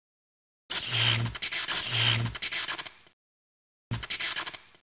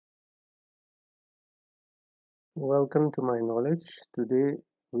Welcome to my knowledge. Today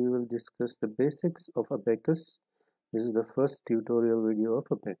we will discuss the basics of Abaqus. This is the first tutorial video of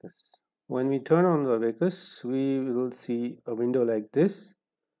Abaqus. When we turn on the Abaqus, we will see a window like this.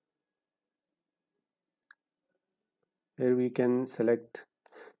 Here we can select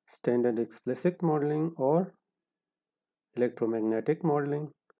standard explicit modeling or electromagnetic modeling.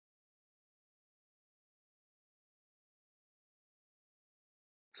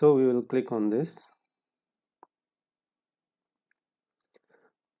 So we will click on this.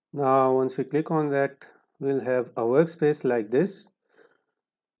 Now once we click on that, we'll have a workspace like this,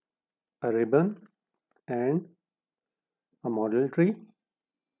 a ribbon and a model tree.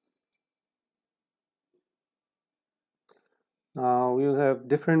 Now we will have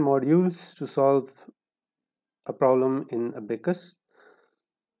different modules to solve a problem in Abaqus.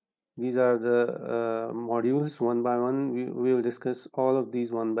 These are the modules one by one. We will discuss all of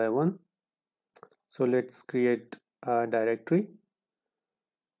these one by one. So let's create a directory.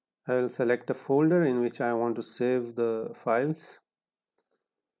 I will select a folder in which I want to save the files.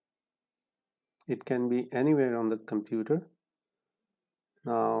 It can be anywhere on the computer.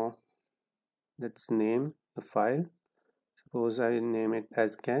 Now let's name the file. Suppose I name it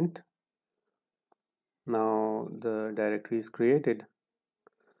as Kant. Now the directory is created.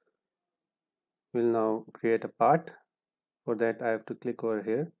 We'll now create a part. For that I have to click over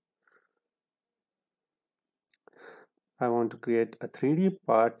here. I want to create a 3D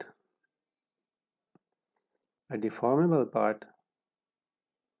part, a deformable part,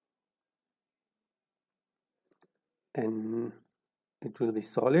 and it will be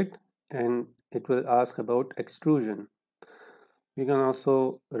solid, and it will ask about extrusion. We can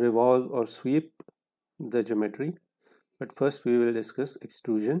also revolve or sweep the geometry, but first we will discuss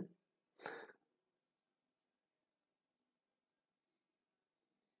extrusion.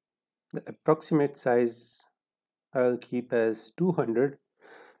 The approximate size I will keep as 200.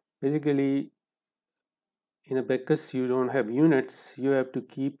 Basically, in Abaqus you don't have units, you have to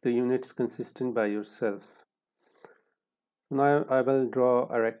keep the units consistent by yourself. Now I will draw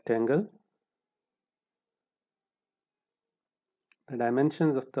a rectangle. The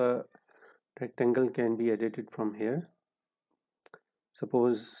dimensions of the rectangle can be edited from here.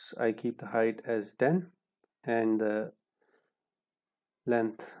 Suppose I keep the height as 10 and the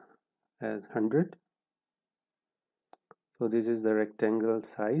length as 100. So this is the rectangle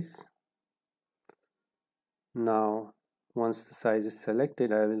size. Now once the size is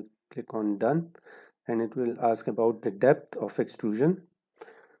selected, I will click on done, and it will ask about the depth of extrusion.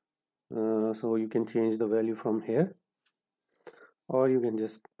 So you can change the value from here, or you can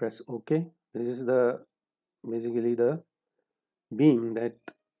just press OK. This is basically the beam that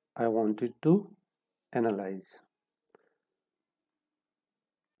I wanted to analyze.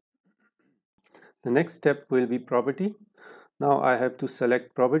 The next step will be property. Now I have to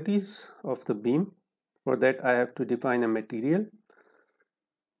select properties of the beam. For that I have to define a material.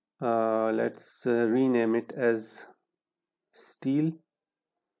 Let's rename it as steel.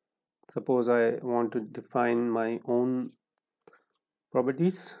 Suppose I want to define my own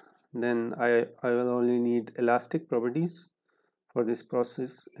properties, then I will only need elastic properties for this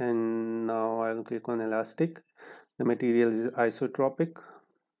process, and now I will click on elastic. The material is isotropic,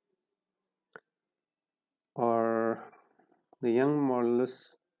 or the Young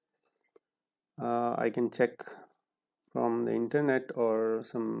modulus. I can check from the internet or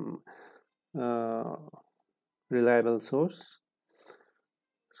some reliable source.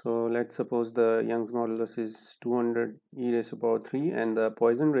 So let's suppose the Young's modulus is 200 e raised to power 3 and the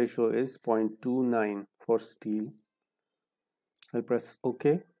Poisson ratio is 0.29 for steel. I'll press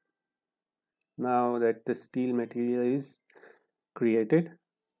OK. Now that the steel material is created,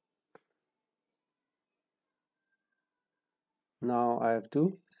 now I have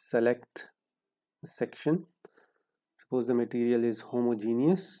to select a section. Suppose the material is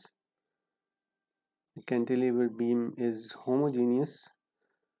homogeneous. The cantilever beam is homogeneous.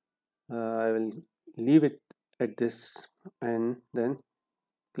 I will leave it at this and then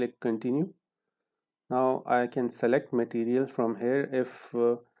click continue. Now I can select material from here. If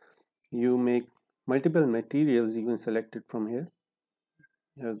you make multiple materials, you can select it from here.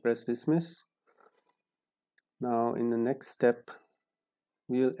 I'll press dismiss. Now in the next step,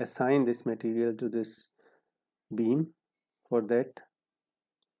 we will assign this material to this beam. For that,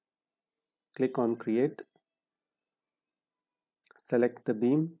 click on create, select the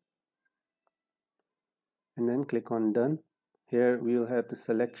beam, and then click on done. Here we will have the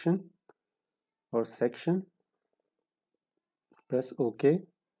selection or section. Press OK,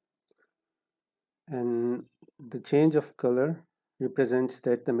 and the change of color represents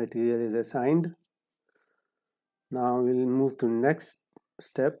that the material is assigned. Now we'll move to next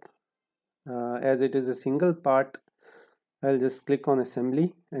step. As it is a single part, I'll just click on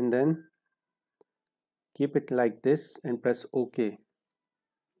assembly and then keep it like this and press OK.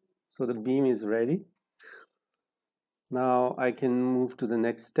 So the beam is ready. Now I can move to the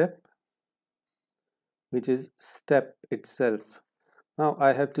next step, which is step itself. Now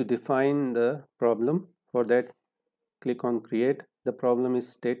I have to define the problem. For that, click on create. The problem is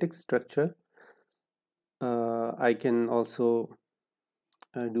static structure. I can also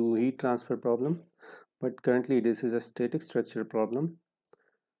do heat transfer problem, but currently this is a static structure problem.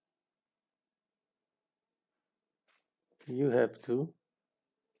 You have to.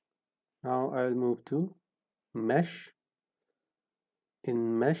 Now I will move to mesh.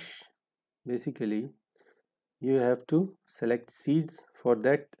 In mesh, basically you have to select seeds. For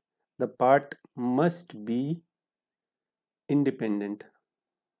that, the part must be independent.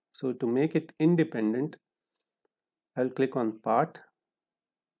 So to make it independent, I'll click on part,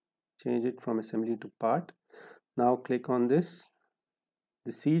 change it from assembly to part. Now click on this.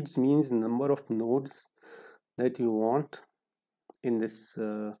 The seeds means number of nodes that you want in this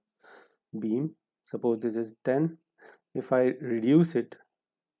beam. Suppose this is 10. If I reduce it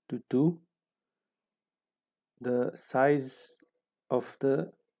to 2, the size of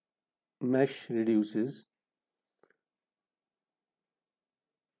the mesh reduces.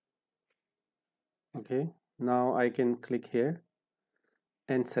 Okay, now I can click here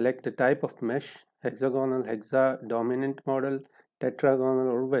and select the type of mesh: hexagonal, hexa, dominant model,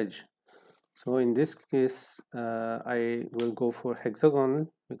 tetragonal, or wedge. So in this case, I will go for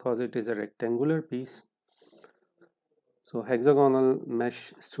hexagonal because it is a rectangular piece. So hexagonal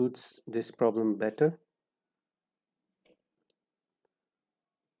mesh suits this problem better.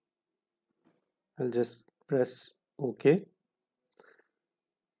 I'll just press OK.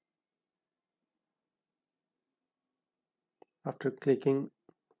 After clicking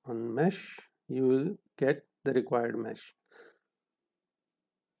on mesh, you will get the required mesh.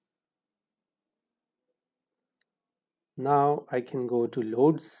 Now I can go to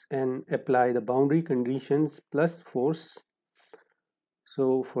loads and apply the boundary conditions plus force.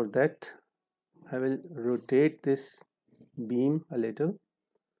 So for that, I will rotate this beam a little.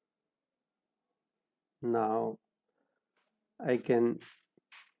 Now I can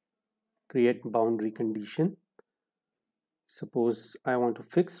create boundary condition. Suppose I want to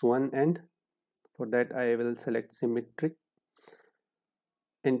fix one end. For that, I will select symmetric,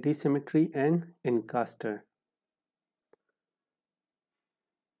 anti-symmetry, and encaster.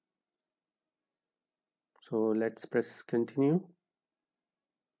 So let's press continue.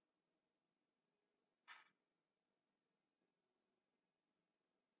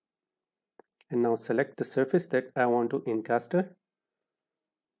 And now select the surface that I want to encaster.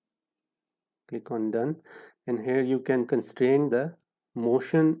 Click on done, and here you can constrain the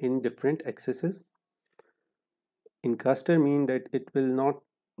motion in different axes. Encaster means that it will not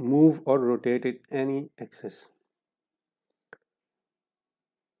move or rotate at any axis.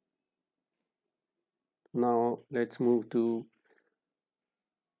 Now let's move to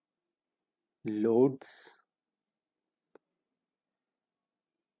loads.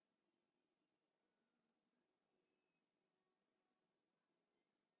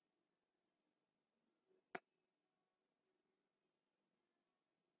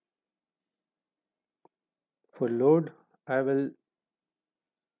 For load, I will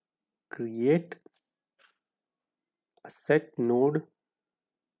create a set node.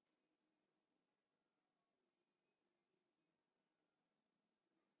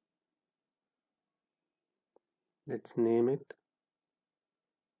 Let's name it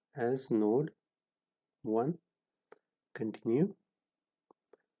as node 1. Continue.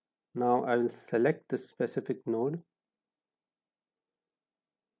 Now I will select the specific node.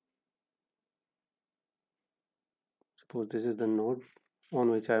 Suppose this is the node on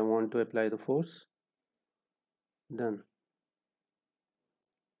which I want to apply the force. Done.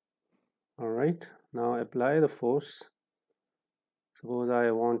 Alright, now apply the force. Suppose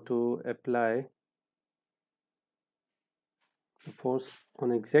I want to apply the force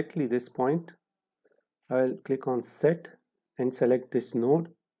on exactly this point. I will click on set and select this node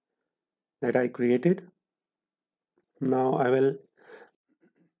that I created. Now I will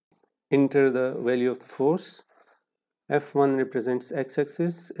enter the value of the force. F1 represents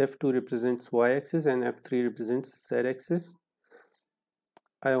x-axis, F2 represents y-axis, and F3 represents z-axis.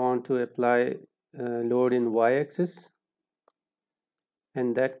 I want to apply load in y-axis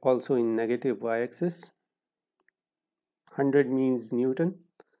and that also in negative y-axis. 100 means Newton.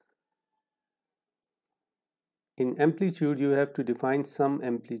 In amplitude, you have to define some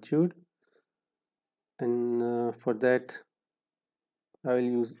amplitude, and for that I will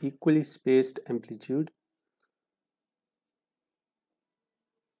use equally spaced amplitude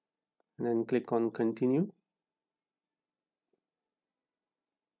and then click on continue.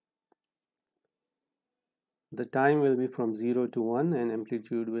 The time will be from 0 to 1 and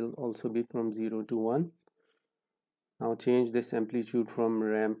amplitude will also be from 0 to 1. Now change this amplitude from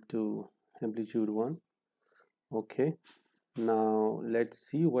ramp to amplitude 1. Okay, now let's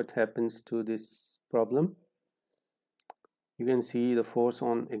see what happens to this problem. You can see the force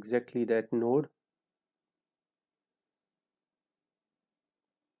on exactly that node.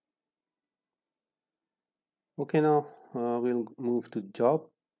 Okay, now we'll move to job,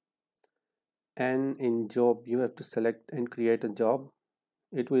 and in job you have to select and create a job.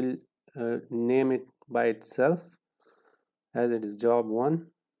 It will name it by itself as it is job 1.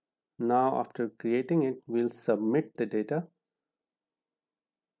 Now after creating it, we'll submit the data.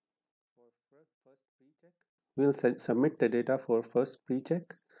 We'll submit the data for first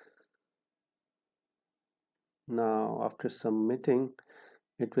pre-check. Now after submitting,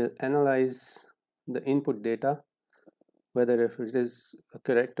 it will analyze the input data, whether if it is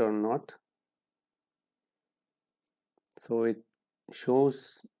correct or not. So it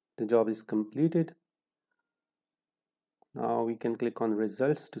shows the job is completed. Now we can click on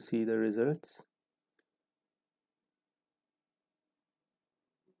results to see the results.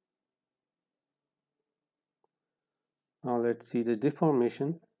 Now let's see the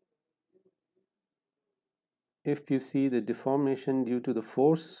deformation. If you see the deformation due to the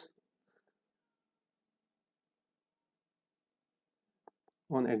force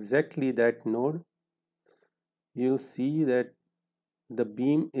on exactly that node, you'll see that the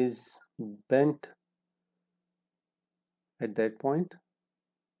beam is bent at that point,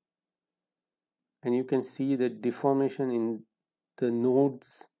 and you can see the deformation in the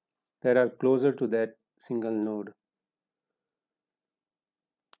nodes that are closer to that single node.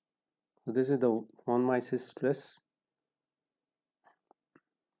 So this is the von Mises stress.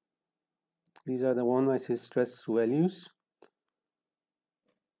 These are the von Mises stress values.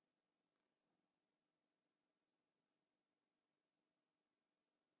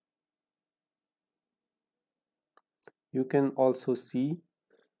 You can also see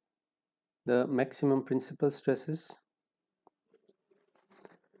the maximum principal stresses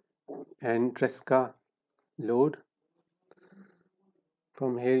and Tresca load.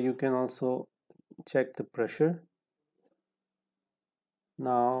 From here you can also check the pressure.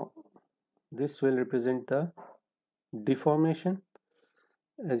 Now this will represent the deformation.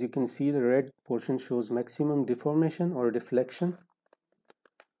 As you can see, the red portion shows maximum deformation or deflection.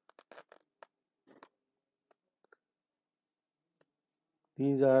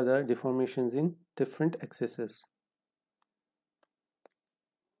 These are the deformations in different axes.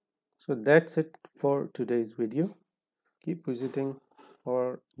 So that's it for today's video. Keep visiting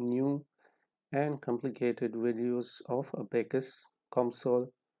for new and complicated videos of Abaqus, COMSOL,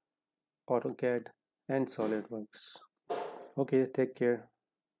 AutoCAD and SolidWorks. Okay, take care.